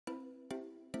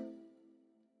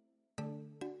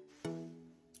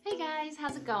guys,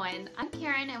 how's it going? I'm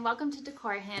Karen and welcome to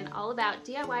Decor, all about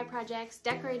DIY projects,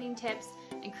 decorating tips,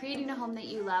 and creating a home that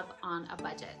you love on a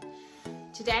budget.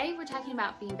 Today we're talking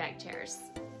about beanbag chairs.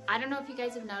 I don't know if you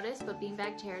guys have noticed, but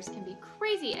beanbag chairs can be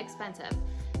crazy expensive.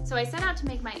 So I set out to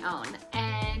make my own,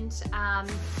 and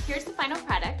here's the final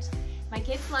product. My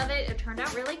kids love it. It turned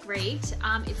out really great.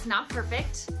 It's not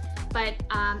perfect, but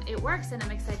it works, and I'm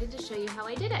excited to show you how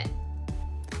I did it.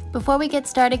 Before we get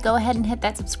started, go ahead and hit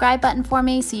that subscribe button for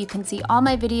me so you can see all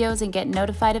my videos and get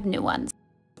notified of new ones.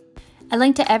 I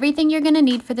linked to everything you're going to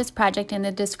need for this project in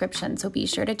the description, so be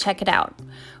sure to check it out.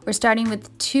 We're starting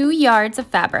with 2 yards of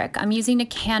fabric. I'm using a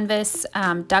canvas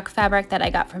duck fabric that I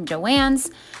got from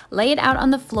Joann's. Lay it out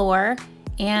on the floor,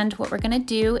 and what we're going to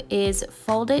do is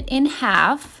fold it in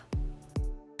half.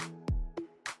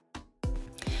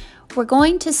 We're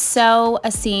going to sew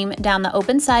a seam down the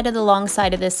open side of the long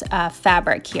side of this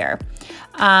fabric here.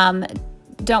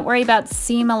 Don't worry about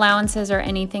seam allowances or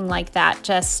anything like that.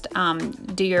 Just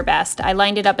do your best. I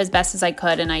lined it up as best as I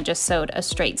could, and I just sewed a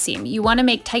straight seam. You want to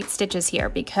make tight stitches here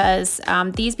because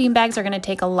these bean bags are going to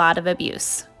take a lot of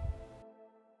abuse.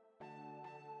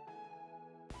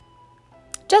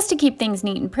 Just to keep things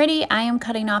neat and pretty, I am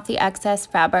cutting off the excess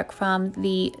fabric from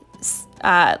the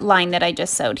line that I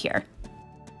just sewed here.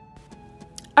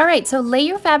 All right, so lay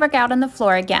your fabric out on the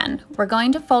floor again. We're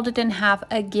going to fold it in half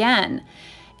again,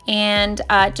 and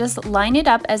just line it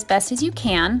up as best as you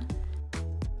can.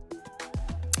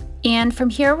 And from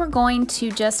here, we're going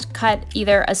to just cut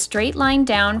either a straight line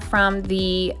down from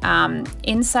the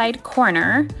inside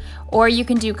corner, or you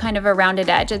can do kind of a rounded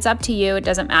edge. It's up to you, it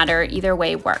doesn't matter, either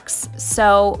way works.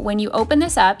 So when you open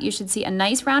this up, you should see a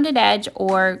nice rounded edge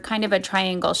or kind of a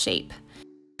triangle shape.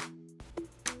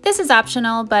 This is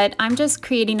optional, but I'm just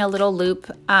creating a little loop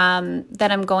that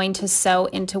I'm going to sew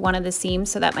into one of the seams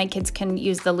so that my kids can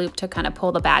use the loop to kind of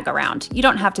pull the bag around. You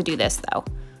don't have to do this though.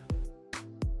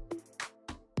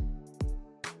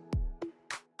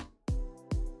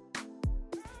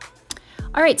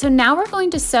 All right, so now we're going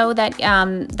to sew that,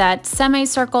 that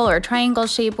semicircle or triangle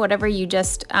shape, whatever you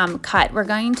just cut. We're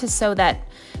going to sew that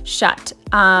shut.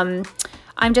 I'm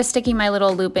just sticking my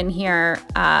little loop in here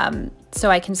so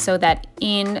I can sew that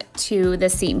into the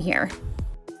seam here.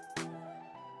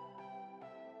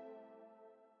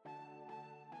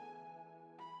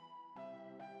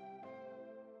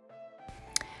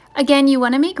 Again, you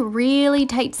want to make really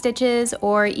tight stitches,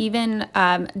 or even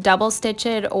double stitch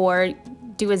it or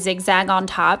do a zigzag on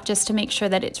top just to make sure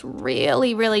that it's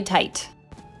really, really tight.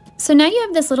 So now you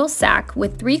have this little sack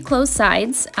with 3 closed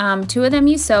sides. 2 of them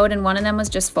you sewed and 1 of them was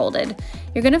just folded.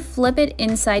 You're going to flip it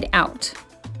inside out.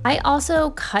 I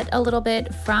also cut a little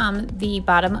bit from the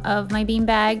bottom of my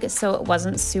beanbag so it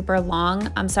wasn't super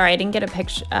long. I'm sorry I didn't get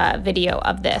a video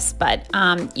of this, but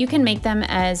you can make them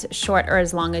as short or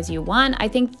as long as you want. I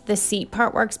think the seat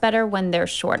part works better when they're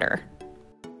shorter.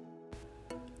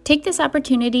 Take this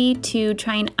opportunity to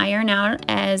try and iron out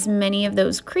as many of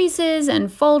those creases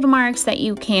and fold marks that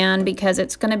you can, because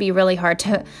it's going to be really hard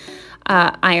to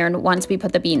iron once we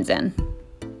put the beans in.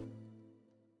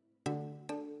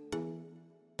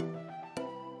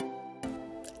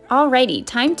 Alrighty,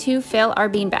 time to fill our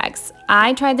bean bags.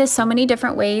 I tried this so many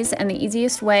different ways, and the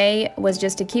easiest way was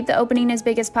just to keep the opening as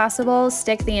big as possible,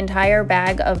 stick the entire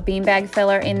bag of beanbag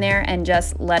filler in there, and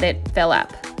just let it fill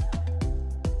up.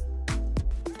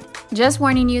 Just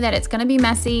warning you that it's gonna be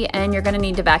messy and you're gonna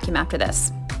need to vacuum after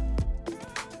this.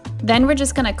 Then we're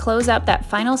just gonna close up that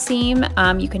final seam.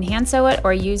 You can hand sew it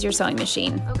or use your sewing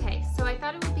machine. Okay, so I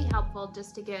thought it would be helpful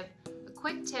just to give a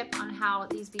quick tip on how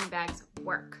these bean bags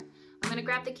work. I'm gonna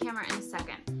grab the camera in a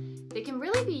second. They can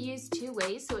really be used 2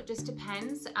 ways, so it just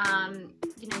depends,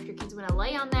 you know, if your kids wanna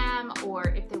lay on them or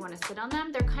if they wanna sit on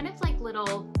them. They're kind of like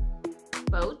little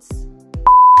boats.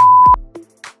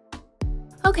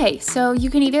 Okay, so you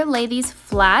can either lay these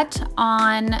flat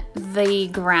on the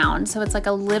ground, so it's like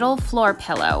a little floor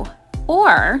pillow,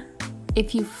 or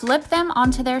if you flip them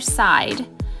onto their side,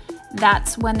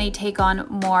 that's when they take on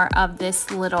more of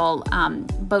this little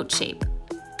boat shape.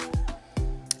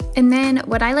 And then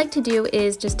what I like to do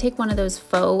is just take one of those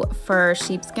faux fur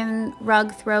sheepskin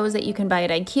rug throws that you can buy at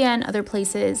IKEA and other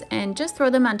places, and just throw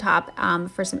them on top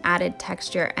for some added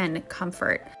texture and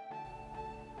comfort.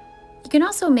 You can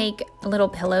also make little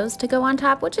pillows to go on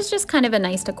top, which is just kind of a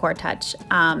nice decor touch.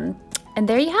 And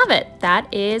there you have it.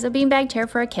 That is a beanbag chair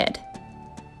for a kid.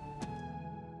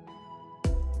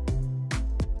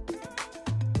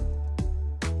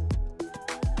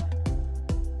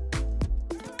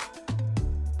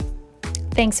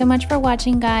 Thanks so much for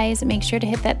watching, guys. Make sure to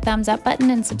hit that thumbs up button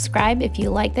and subscribe if you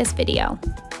like this video.